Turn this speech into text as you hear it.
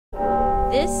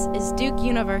This is Duke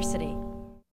University.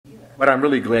 But I'm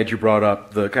really glad you brought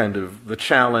up the kind of the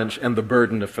challenge and the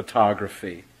burden of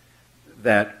photography.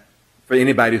 That for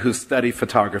anybody who's studied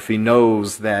photography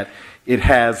knows that it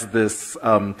has this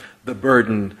the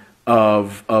burden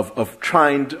of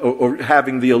trying to, or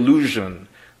having the illusion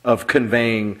of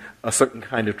conveying a certain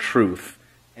kind of truth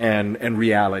and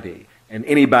reality. And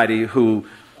anybody who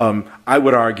I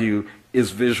would argue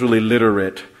is visually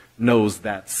literate knows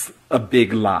that's a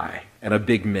big lie and a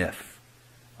big myth.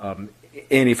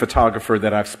 Any photographer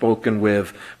that I've spoken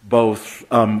with, both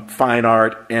fine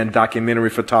art and documentary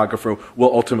photographer,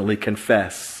 will ultimately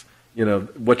confess, you know,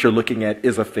 what you're looking at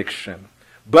is a fiction.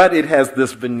 But it has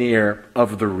this veneer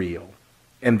of the real.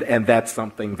 And that's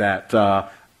something that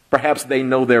perhaps they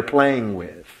know they're playing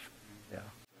with. Yeah.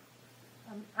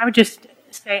 I would just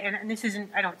say, and this isn't,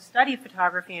 I don't study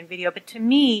photography and video, but to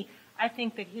me, I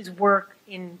think that his work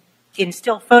in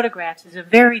still photographs is a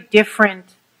very different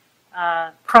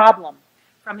problem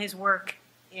from his work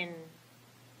in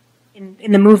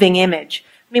the moving image.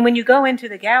 I mean, when you go into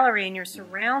the gallery and you're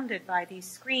surrounded by these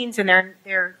screens and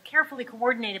they're carefully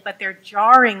coordinated, but they're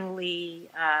jarringly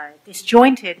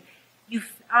disjointed,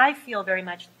 I feel very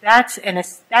much that's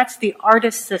the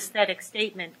artist's aesthetic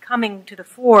statement coming to the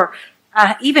fore,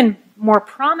 even more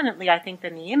prominently, I think,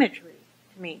 than the imagery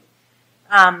to me.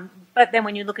 But then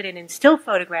when you look at it in still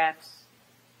photographs,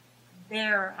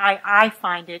 I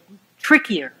find it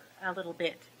trickier a little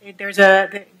bit. There is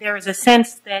a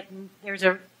sense that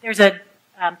there's a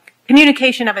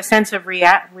communication of a sense of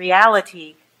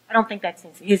reality. I don't think that's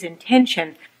his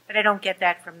intention, but I don't get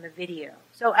that from the video.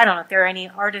 So I don't know if there are any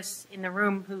artists in the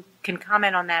room who can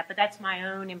comment on that, but that's my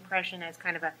own impression as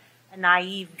kind of a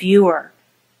naive viewer.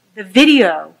 The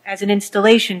video as an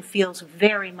installation feels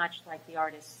very much like the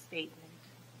artist's statement.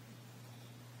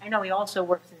 I know he also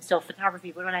works in still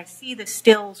photography, but when I see the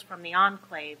stills from the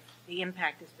Enclave, the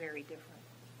impact is very different.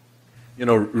 You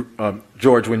know,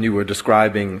 George, when you were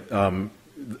describing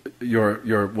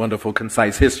your wonderful,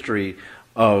 concise history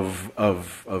of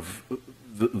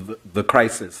the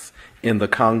crisis in the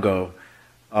Congo,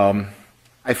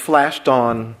 I flashed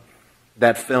on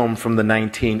that film from the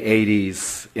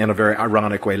 1980s in a very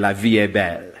ironic way, La Vie est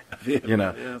belle. You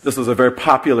know, yes. This was a very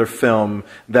popular film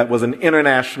that was an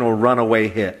international runaway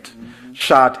hit,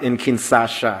 shot in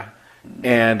Kinshasa,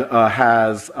 and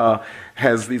has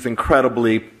these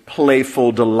incredibly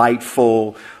playful,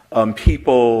 delightful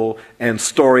people and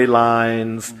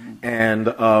storylines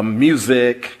and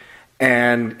music,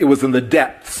 and it was in the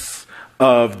depths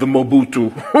of the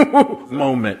Mobutu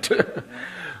moment.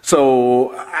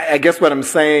 So I guess what I'm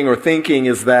saying or thinking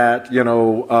is that, you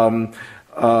know,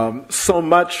 so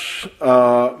much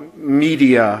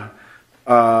media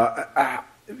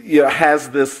has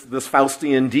this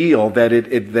Faustian deal that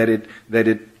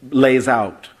it lays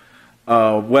out,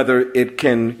 whether it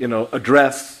can, you know,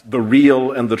 address the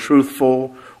real and the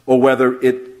truthful, or whether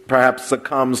it perhaps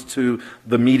succumbs to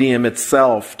the medium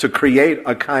itself to create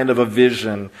a kind of a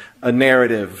vision, a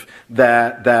narrative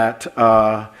that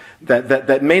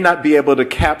may not be able to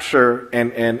capture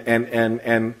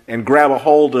and grab a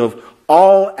hold of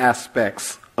all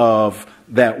aspects of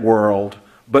that world,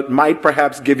 but might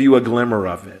perhaps give you a glimmer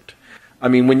of it. I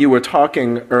mean, when you were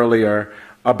talking earlier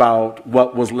about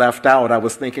what was left out, I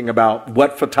was thinking about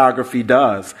what photography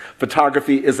does.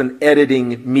 Photography is an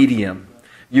editing medium.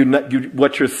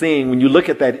 What you're seeing, when you look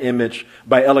at that image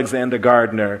by Alexander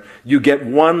Gardner, you get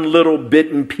one little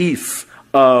bit and piece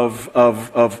of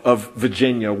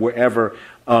Virginia, wherever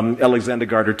Alexander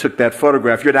Gardner took that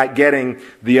photograph. You're not getting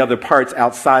the other parts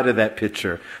outside of that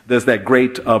picture. There's that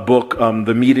great book,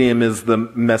 The Medium is the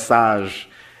Message,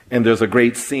 and there's a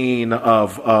great scene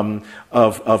of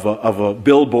a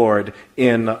billboard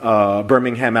in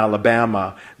Birmingham,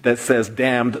 Alabama, that says,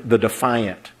 "Damned the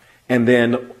Defiant." And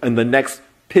then in the next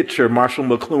picture, Marshall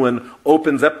McLuhan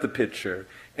opens up the picture,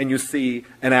 and you see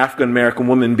an African-American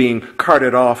woman being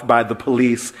carted off by the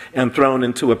police and thrown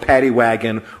into a paddy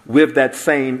wagon with that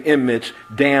same image,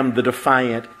 "Damn the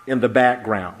Defiant," in the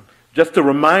background. Just to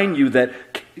remind you that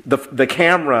the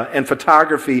camera and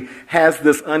photography has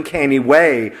this uncanny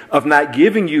way of not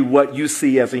giving you what you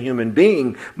see as a human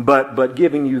being, but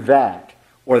giving you that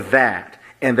or that,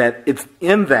 and that it's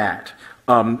in that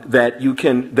that you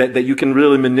can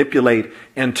really manipulate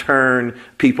and turn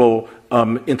people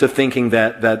into thinking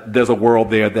that there's a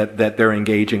world there that they're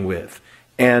engaging with.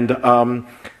 And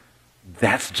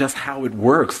that's just how it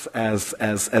works as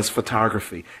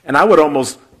photography. And I would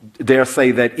almost dare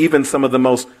say that even some of the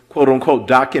most quote-unquote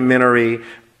documentary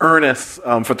earnest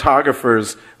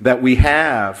photographers that we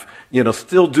have, you know,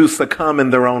 still do succumb in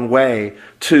their own way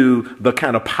to the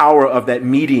kind of power of that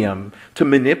medium to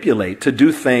manipulate, to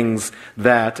do things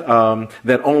that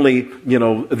that only, you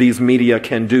know, these media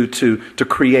can do to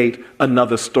create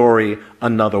another story,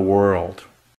 another world.